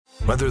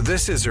Whether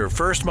this is her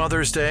first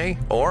Mother's Day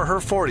or her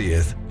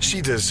 40th, she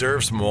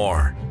deserves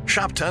more.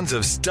 Shop tons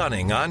of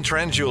stunning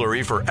on-trend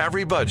jewelry for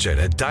every budget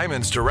at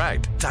Diamonds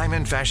Direct.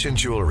 Diamond fashion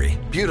jewelry,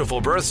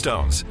 beautiful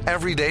birthstones,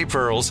 everyday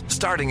pearls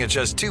starting at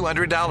just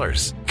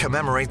 $200.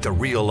 Commemorate the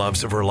real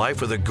loves of her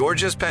life with a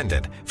gorgeous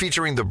pendant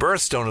featuring the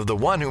birthstone of the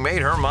one who made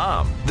her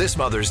mom. This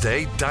Mother's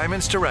Day,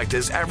 Diamonds Direct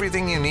is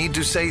everything you need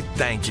to say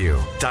thank you.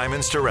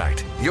 Diamonds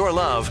Direct. Your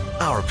love,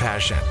 our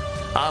passion.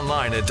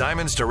 Online at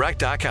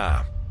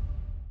diamondsdirect.com.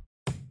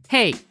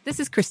 Hey, this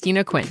is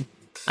Christina Quinn.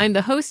 I'm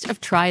the host of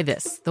Try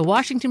This, the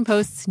Washington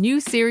Post's new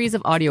series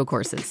of audio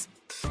courses.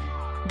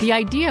 The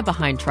idea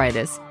behind Try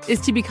This is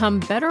to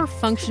become better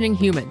functioning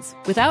humans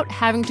without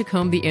having to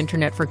comb the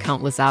internet for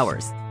countless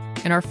hours.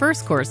 In our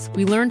first course,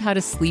 we learned how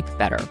to sleep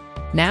better.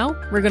 Now,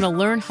 we're going to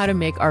learn how to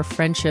make our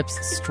friendships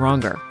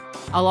stronger.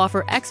 I'll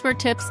offer expert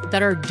tips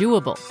that are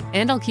doable,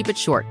 and I'll keep it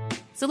short.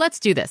 So let's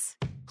do this.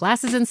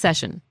 Class is in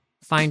session.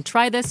 Find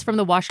Try This from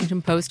the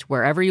Washington Post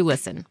wherever you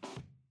listen.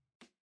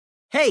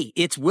 Hey,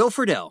 it's Will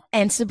Friedle.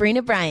 And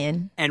Sabrina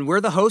Bryan. And we're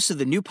the hosts of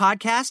the new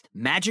podcast,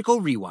 Magical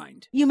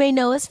Rewind. You may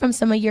know us from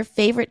some of your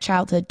favorite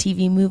childhood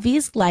TV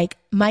movies like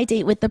My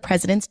Date with the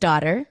President's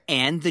Daughter.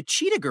 And the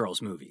Cheetah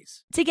Girls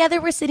movies. Together,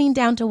 we're sitting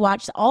down to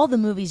watch all the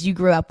movies you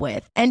grew up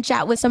with and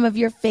chat with some of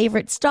your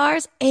favorite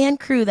stars and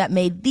crew that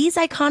made these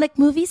iconic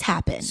movies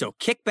happen. So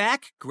kick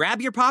back,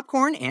 grab your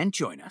popcorn, and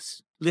join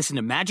us. Listen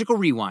to Magical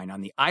Rewind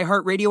on the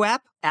iHeartRadio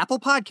app,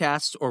 Apple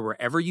Podcasts, or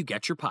wherever you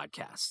get your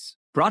podcasts.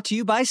 Brought to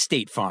you by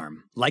State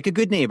Farm. Like a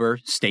good neighbor,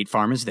 State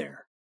Farm is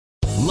there.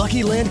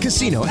 Lucky Land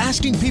Casino,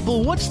 asking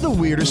people, what's the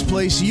weirdest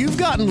place you've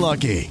gotten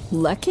lucky?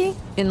 Lucky?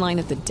 In line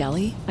at the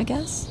deli, I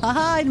guess?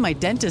 Aha, in my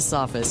dentist's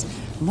office.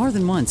 More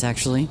than once,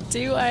 actually.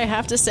 Do I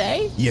have to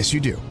say? Yes, you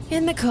do.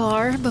 In the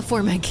car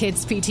before my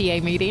kids'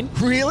 PTA meeting.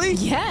 Really?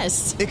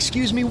 Yes.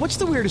 Excuse me, what's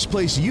the weirdest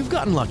place you've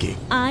gotten lucky?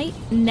 I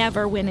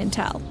never win and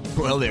tell.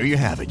 Well, there you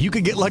have it. You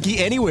can get lucky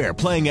anywhere,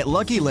 playing at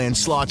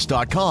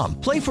LuckyLandSlots.com.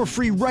 Play for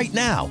free right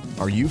now.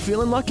 Are you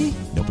feeling lucky?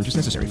 No purchase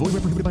necessary. Void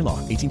where prohibited by law.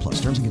 18+.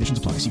 Terms and conditions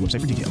apply. See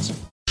website for details.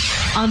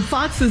 On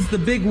Fox's The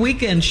Big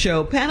Weekend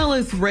Show,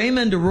 panelist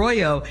Raymond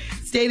Arroyo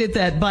stated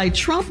that by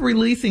Trump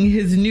releasing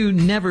his new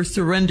Never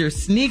Surrender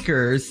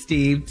sneakers,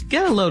 Steve,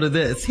 get a load of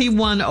this, he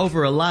won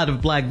over a lot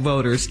of black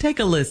voters.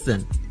 Take a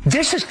listen.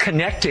 This is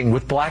connecting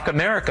with black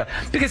America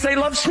because they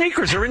love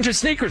sneakers. They're into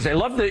sneakers. They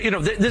love this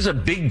is a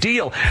big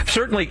deal,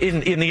 certainly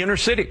in the inner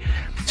city.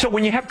 So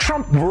when you have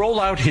Trump roll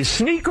out his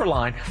sneaker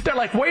line, they're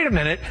like, wait a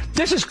minute,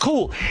 this is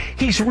cool.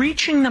 He's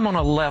reaching them on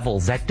a level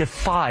that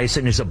defies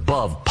and is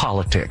above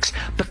politics.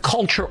 The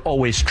culture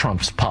always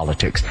trumps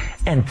politics.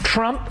 And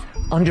Trump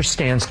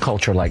understands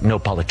culture like no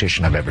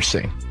politician I've ever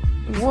seen.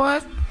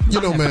 What? You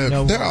know,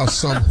 man, there are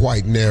some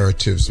white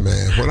narratives,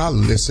 man. When I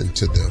listen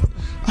to them,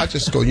 I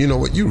just go, you know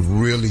what? You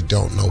really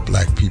don't know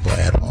black people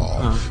at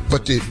all.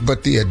 But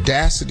the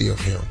audacity of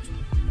him.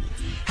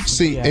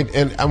 See,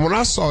 and when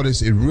I saw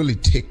this, it really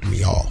ticked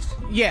me off.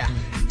 Yeah.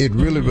 It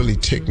really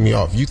ticked me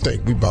off. You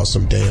think we bought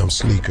some damn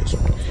sneakers.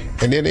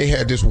 And then they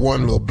had this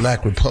one little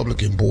black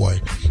Republican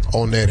boy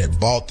on there that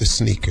bought the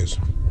sneakers.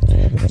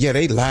 Yeah,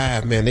 they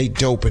live, man. They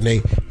dope and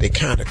they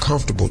kind of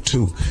comfortable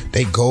too.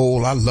 They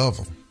gold. I love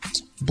them.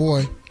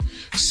 Boy,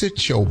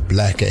 sit your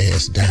black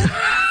ass down.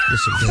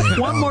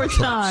 One more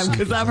time,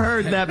 because I've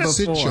heard that before.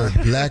 Sit your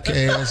black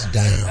ass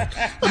down.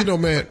 You know,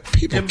 man,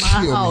 people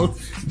kill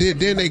me.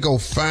 Then they go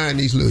find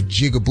these little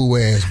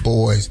jigaboo ass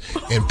boys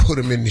and put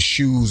them in the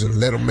shoes and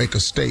let them make a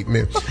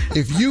statement.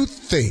 If you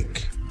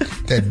think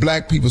that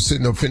black people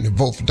sitting up finna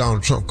vote for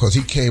Donald Trump because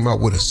he came out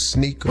with a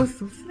sneaker,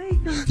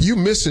 you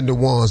missing the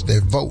ones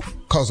that vote.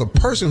 Because a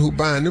person who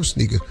buying them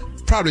sneakers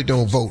probably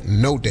don't vote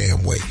no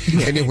damn way.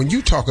 And then when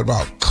you talk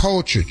about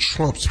culture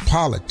trumps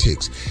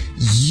politics,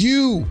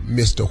 you,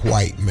 Mr.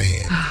 White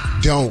Man,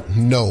 don't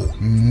know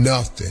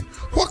nothing.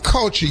 What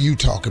culture you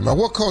talking about?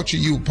 What culture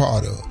you a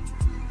part of?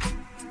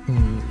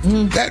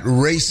 That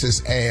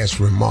racist ass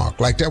remark,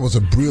 like that was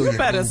a brilliant. You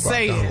better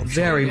say it.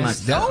 Very much.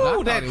 That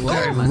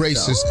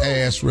racist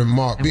ass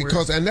remark,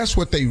 and that's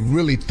what they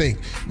really think,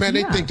 man.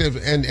 They think that,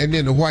 and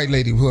then the white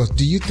lady was,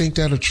 do you think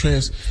that'll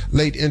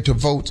translate into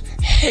votes?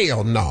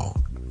 Hell no.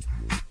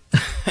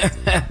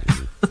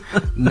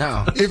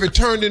 No. If it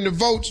turned into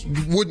votes,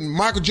 wouldn't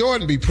Michael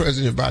Jordan be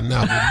president by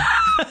now?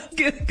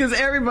 Because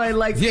everybody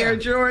likes Air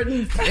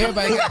Jordan.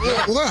 Everybody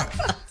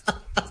what?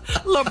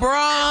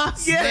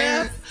 LeBron.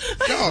 Yeah.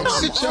 Dog,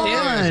 sit your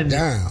ass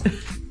down.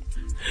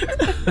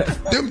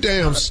 Them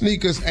damn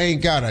sneakers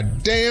ain't got a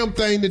damn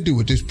thing to do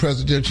with this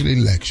presidential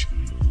election.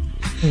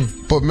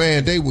 But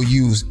man, they will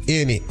use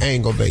any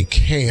angle they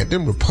can.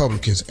 Them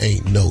Republicans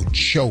ain't no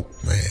joke,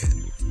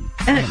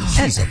 man.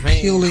 He's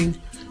appealing,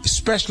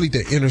 especially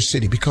the inner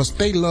city, because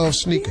they love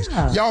sneakers.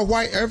 Yeah. Y'all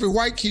every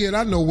white kid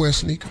I know wears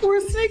sneakers.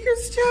 Wear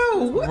sneakers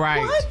too.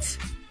 Right. What?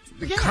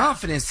 The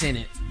confidence in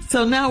it.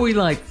 So now we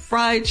like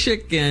fried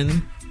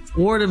chicken,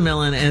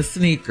 watermelon, and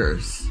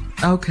sneakers.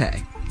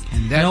 Okay.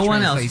 And that no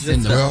one else.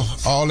 Well,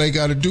 all they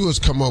got to do is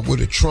come up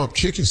with a Trump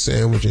chicken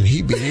sandwich, and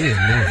he be in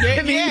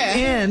there. He's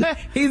in.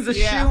 He's a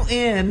shoe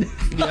in.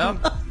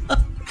 Yep.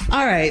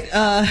 All right.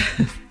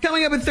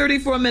 Coming up at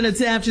 34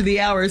 minutes after the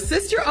hour,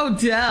 Sister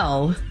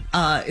Odell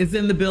is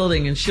in the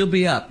building, and she'll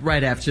be up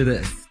right after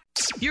this.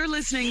 You're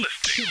listening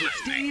to the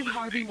Steve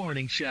Harvey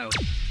Morning Show.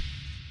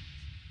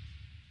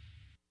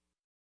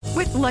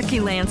 With Lucky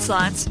Land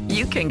Slots,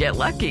 you can get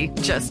lucky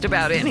just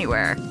about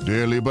anywhere.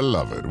 Dearly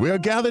beloved, we are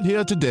gathered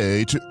here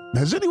today to...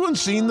 Has anyone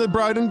seen the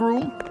bride and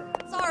groom?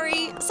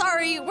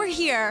 Sorry, we're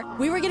here.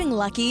 We were getting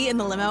lucky in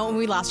the limo and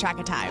we lost track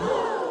of time.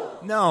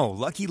 No,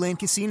 Lucky Land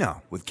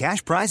Casino, with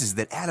cash prizes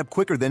that add up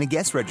quicker than a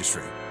guest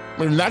registry.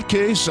 In that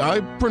case,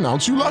 I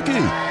pronounce you lucky.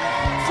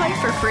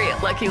 Play for free at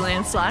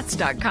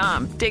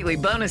LuckyLandSlots.com. Daily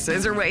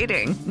bonuses are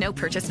waiting. No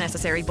purchase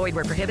necessary. Void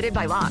where prohibited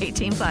by law.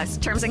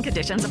 18+. Terms and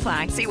conditions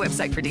apply. See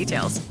website for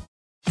details.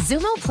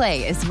 Xumo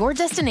Play is your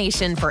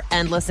destination for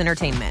endless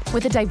entertainment.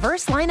 With a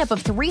diverse lineup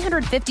of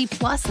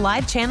 350-plus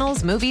live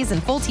channels, movies,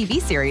 and full TV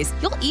series,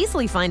 you'll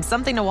easily find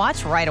something to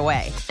watch right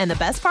away. And the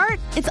best part?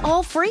 It's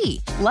all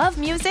free. Love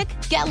music?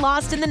 Get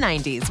lost in the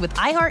 90s with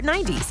iHeart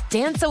 90s.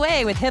 Dance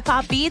away with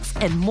hip-hop beats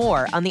and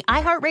more on the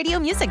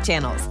iHeartRadio music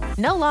channels.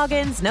 No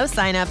logins, no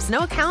signups, no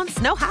accounts,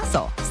 no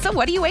hassle. So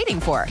what are you waiting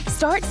for?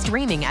 Start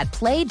streaming at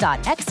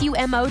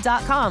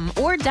play.xumo.com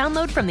or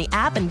download from the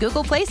app and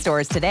Google Play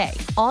stores today.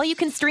 All you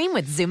can stream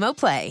with Xumo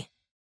Play.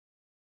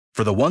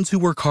 For the ones who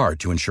work hard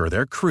to ensure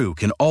their crew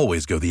can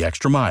always go the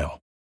extra mile,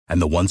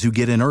 and the ones who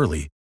get in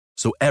early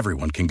so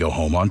everyone can go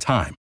home on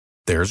time,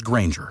 there's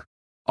Grainger,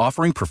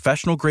 offering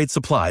professional-grade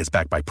supplies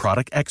backed by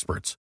product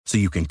experts so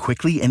you can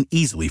quickly and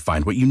easily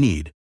find what you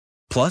need.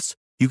 Plus,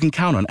 you can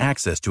count on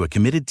access to a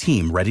committed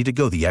team ready to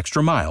go the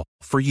extra mile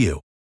for you.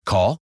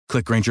 Call,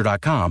 click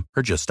Grainger.com,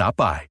 or just stop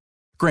by.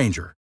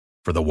 Grainger,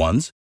 for the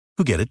ones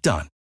who get it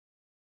done.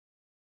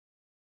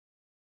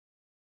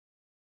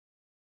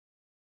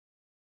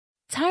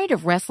 Tired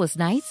of restless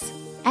nights?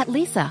 At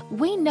Leesa,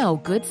 we know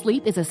good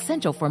sleep is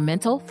essential for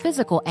mental,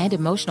 physical, and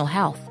emotional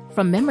health.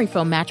 From memory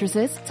foam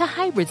mattresses to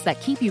hybrids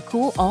that keep you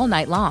cool all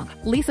night long,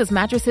 Leesa's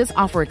mattresses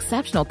offer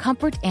exceptional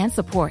comfort and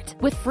support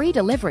with free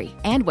delivery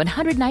and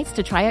 100 nights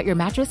to try out your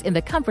mattress in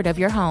the comfort of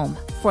your home.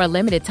 For a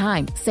limited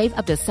time, save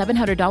up to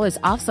 $700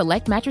 off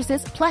select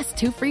mattresses plus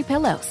 2 free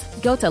pillows.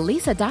 Go to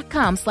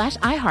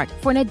leesa.com/iHeart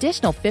for an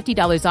additional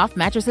 $50 off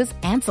mattresses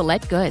and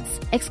select goods.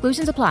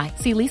 Exclusions apply.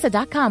 See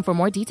leesa.com for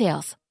more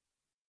details.